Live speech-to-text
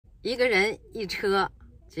一个人一车，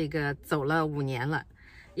这个走了5年了，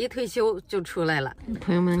一退休就出来了。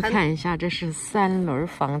朋友们看一下，这是3轮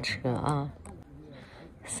房车啊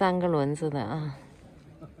，3个轮子的啊。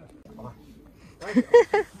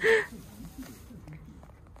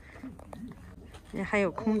这还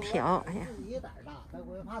有空调，哎呀。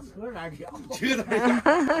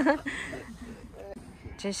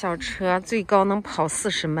这小车最高能跑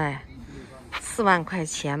40迈，4万块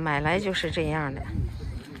钱买来就是这样的，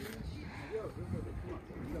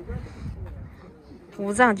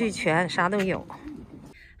五脏俱全，啥都有。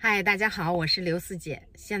嗨，大家好，我是刘四姐，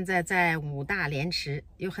现在在5大连池。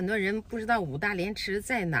有很多人不知道5大连池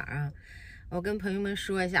在哪儿啊？我跟朋友们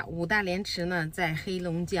说一下，5大连池呢在黑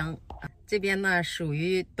龙江，这边呢属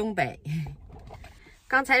于东北。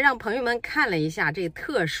刚才让朋友们看了一下这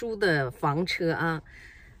特殊的房车啊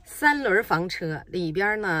，3轮房车里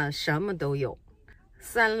边呢什么都有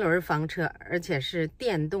，3轮房车，而且是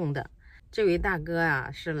电动的。这位大哥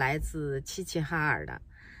啊是来自齐齐哈尔的，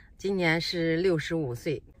今年是65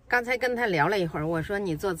岁。刚才跟他聊了一会儿，我说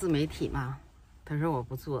你做自媒体吗？他说我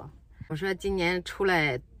不做。我说今年出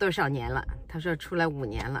来多少年了？他说出来5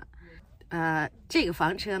年了。这个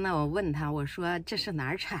房车呢，我问他，我说这是哪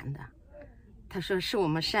儿产的？他说是我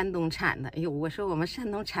们山东产的。哎呦，我说我们山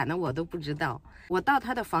东产的我都不知道。我到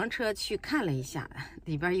他的房车去看了一下，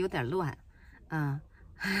里边有点乱，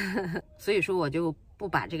所以说我就不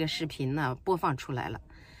把这个视频呢播放出来了。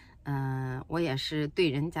我也是对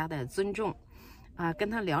人家的尊重啊。跟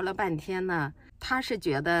他聊了半天呢，他是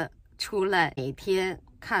觉得出来每天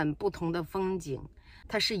看不同的风景，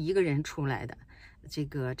他是一个人出来的。这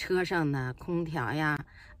个车上呢，空调呀，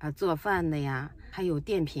做饭的呀，还有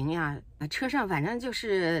电瓶呀，车上反正就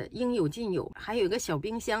是应有尽有，还有一个小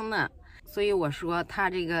冰箱呢。所以我说他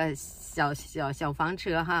这个小房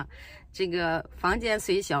车哈，这个房间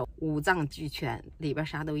虽小，五脏俱全，里边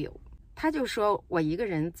啥都有。他就说我一个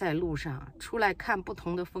人在路上出来看不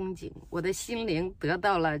同的风景，我的心灵得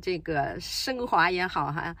到了这个升华也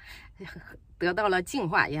好哈，得到了净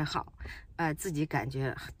化也好，自己感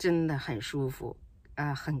觉真的很舒服，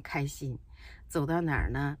很开心。走到哪儿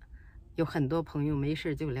呢，有很多朋友没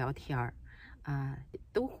事就聊天儿，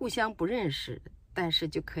都互相不认识，但是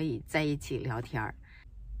就可以在一起聊天儿，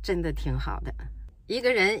真的挺好的。一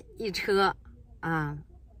个人一车啊，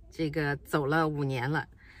这个走了5年了，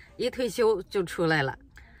一退休就出来了。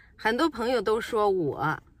很多朋友都说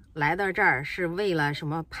我来到这儿是为了什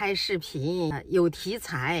么拍视频，有题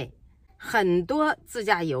材。很多自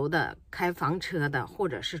驾游的、开房车的或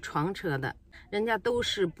者是床车的，人家都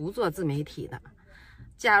是不做自媒体的。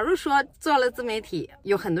假如说做了自媒体，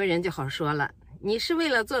有很多人就好说了，你是为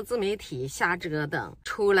了做自媒体瞎折腾，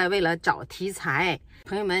出来为了找题材。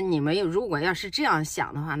朋友们，你们如果要是这样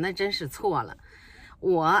想的话，那真是错了。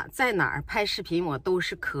我在哪儿拍视频我都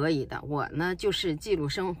是可以的，我呢就是记录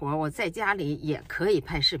生活，我在家里也可以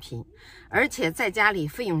拍视频，而且在家里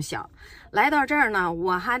费用小。来到这儿呢，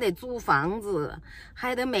我还得租房子，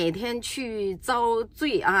还得每天去遭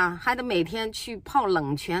罪啊，还得每天去泡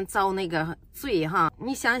冷泉遭那个罪哈。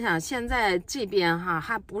你想想现在这边哈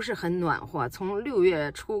还不是很暖和，从6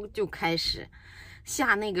月初就开始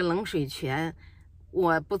下那个冷水泉，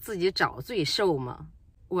我不自己找罪受吗？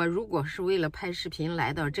我如果是为了拍视频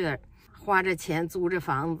来到这儿，花着钱租着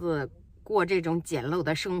房子，过这种简陋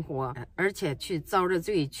的生活，而且去遭着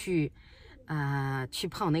罪去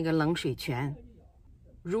泡那个冷水泉。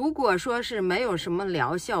如果说是没有什么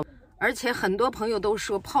疗效，而且很多朋友都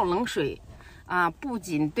说泡冷水不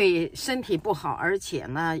仅对身体不好，而且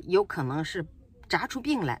呢有可能是炸出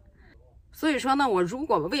病来。所以说呢，我如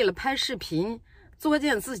果为了拍视频作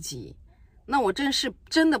践自己，那我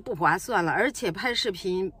真的不划算了。而且拍视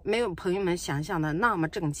频没有朋友们想象的那么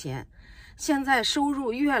挣钱，现在收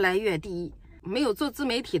入越来越低。没有做自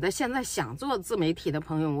媒体的，现在想做自媒体的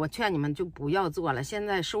朋友，我劝你们就不要做了，现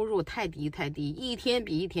在收入太低，一天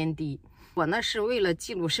比一天低。我呢是为了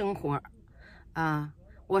记录生活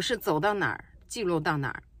我是走到哪儿记录到哪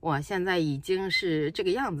儿，我现在已经是这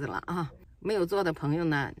个样子了啊。没有做的朋友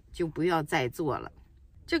呢就不要再做了。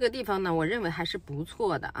这个地方呢，我认为还是不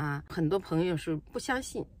错的啊。很多朋友是不相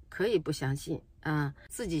信，可以不相信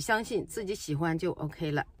自己相信，自己喜欢就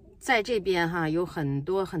OK 了。在这边哈，有很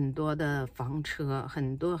多的房车，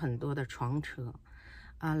很多的床车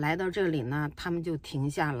来到这里呢，他们就停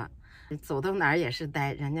下了，走到哪儿也是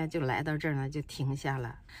待，人家就来到这儿呢就停下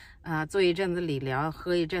了做一阵子理疗，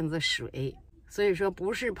喝一阵子水。所以说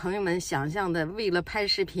不是朋友们想象的为了拍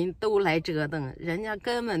视频都来折腾，人家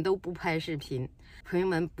根本都不拍视频。朋友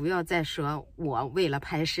们不要再说我为了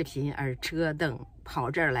拍视频而折腾，跑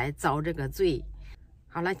这儿来遭这个罪。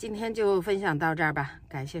好了，今天就分享到这儿吧，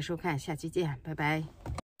感谢收看，下期见，拜拜。